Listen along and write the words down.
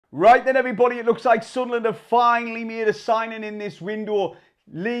Right then, everybody, it looks like Sunderland have finally made a signing in this window.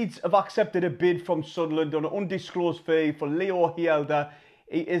 Leeds have accepted a bid from Sunderland on an undisclosed fee for Hjelde.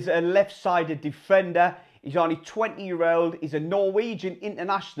 He is a left-sided defender. He's only 20-year-old. He's a Norwegian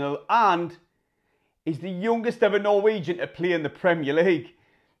international and he's the youngest ever Norwegian to play in the Premier League.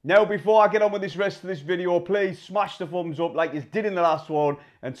 Now, before I get on with this rest of this video, please smash the thumbs up like you did in the last one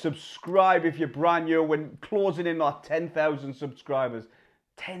and subscribe if you're brand new. We're closing in like 10,000 subscribers.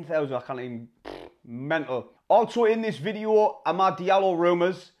 10,000, I can't even, mental. Also in this video, Hjelde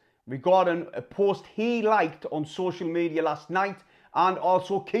rumours regarding a post he liked on social media last night, and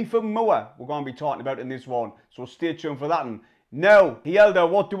also Kiefer Moore we're going to be talking about in this one, so stay tuned for that. Now, Hjelde,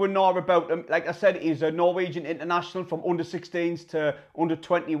 what do we know about him? Like I said, he's a Norwegian international from under-16s to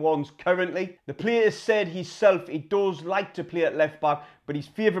under-21s currently. The player has said himself he does like to play at left-back, but his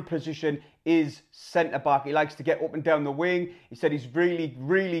favourite position is centre-back. He likes to get up and down the wing. He said he's really,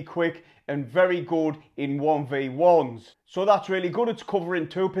 really quick and very good in 1v1s. So that's really good. It's covering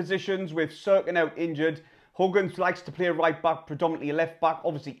two positions with Sirkin out injured. Huggins likes to play right back, predominantly a left back.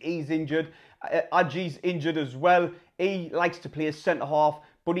 Obviously, he's injured. Adji's injured as well. He likes to play a centre half,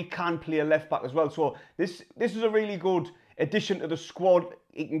 but he can play a left back as well. So this is a really good addition to the squad.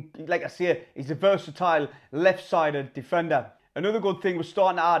 He can, like I say, he's a versatile left-sided defender. Another good thing, we're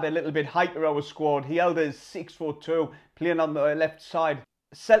starting to add a little bit height to our squad. Hjelde is 6'2", playing on the left side.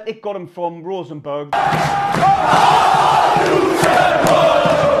 Celtic got him from Rosenborg.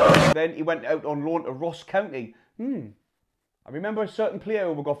 Then he went out on loan to Ross County. I remember a certain player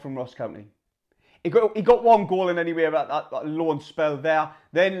who we got from Ross County. He got one goal in anyway at that loan spell there.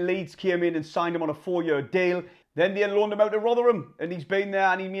 Then Leeds came in and signed him on a 4-year deal. Then they loaned him out to Rotherham, and he's been there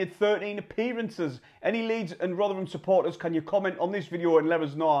and he made 13 appearances. Any Leeds and Rotherham supporters, can you comment on this video and let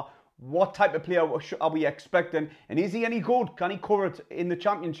us know what type of player are we expecting? And is he any good? Can he cover it in the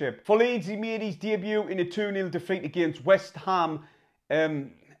Championship? For Leeds, he made his debut in a 2-0 defeat against West Ham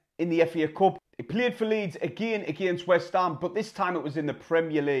in the FA Cup. He played for Leeds again against West Ham, but this time it was in the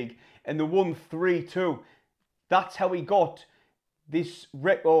Premier League, and they won 3-2. That's how he got this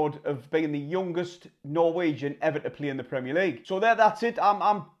record of being the youngest Norwegian ever to play in the Premier League. So that's it.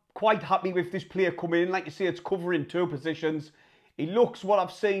 I'm quite happy with this player coming in. Like you say, it's covering two positions. He looks, what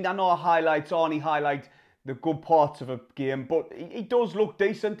I've seen, I know highlights only highlight the good parts of a game, but he does look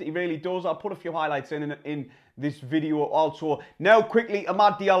decent. He really does. I'll put a few highlights in this video also. Now, quickly,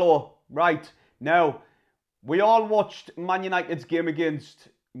 Hjelde. Right, now, we all watched Man United's game against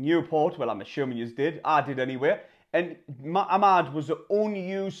Newport. Well, I'm assuming you did. I did anyway. And Ahmad was the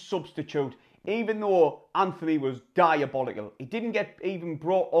unused substitute, even though Anthony was diabolical. He didn't get even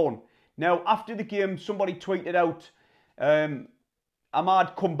brought on. Now, after the game, somebody tweeted out,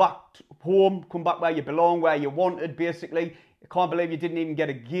 Ahmad, come back home, come back where you belong, where you wanted, basically. I can't believe you didn't even get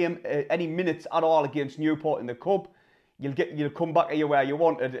a game, any minutes at all against Newport in the Cup. You'll come back here where you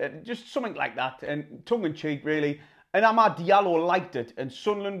wanted. Just something like that, and tongue-in-cheek, really. And Hjelde liked it, and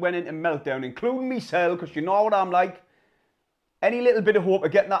Sunderland went into meltdown, including myself, because you know what I'm like. Any little bit of hope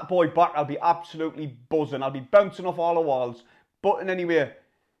of getting that boy back, I'll be absolutely buzzing. I'll be bouncing off all the walls. But anyway,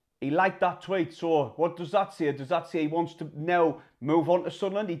 he liked that tweet, so what does that say? Does that say he wants to now move on to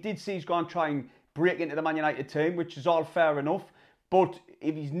Sunderland? He did say he's going to try and break into the Man United team, which is all fair enough. But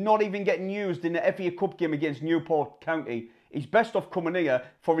if he's not even getting used in the FA Cup game against Newport County, he's best off coming here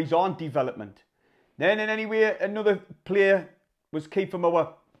for his own development. Then, in any way, another player was Kiefer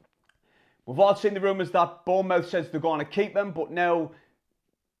Moore. We've all seen the rumours that Bournemouth says they're going to keep him, but now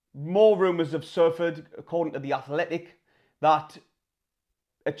more rumours have surfaced, according to The Athletic, that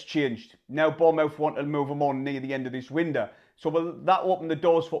it's changed. Now Bournemouth want to move him on near the end of this window. So will that open the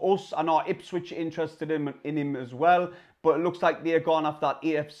doors for us? I know Ipswich are interested in him as well, but it looks like they're going after that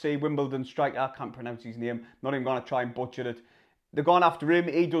AFC Wimbledon striker. I can't pronounce his name. Not even going to try and butcher it. They're going after him.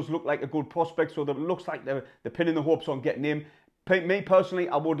 He does look like a good prospect, so it looks like they're pinning the hopes on getting him. Me personally,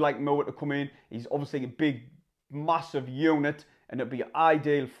 I would like Moore to come in. He's obviously a big, massive unit, and it'd be an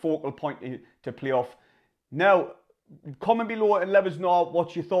ideal focal point to play off. Now, comment below and let us know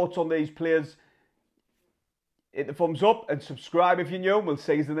what's your thoughts on these players. Hit the thumbs up and subscribe if you're new. We'll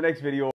see you in the next video.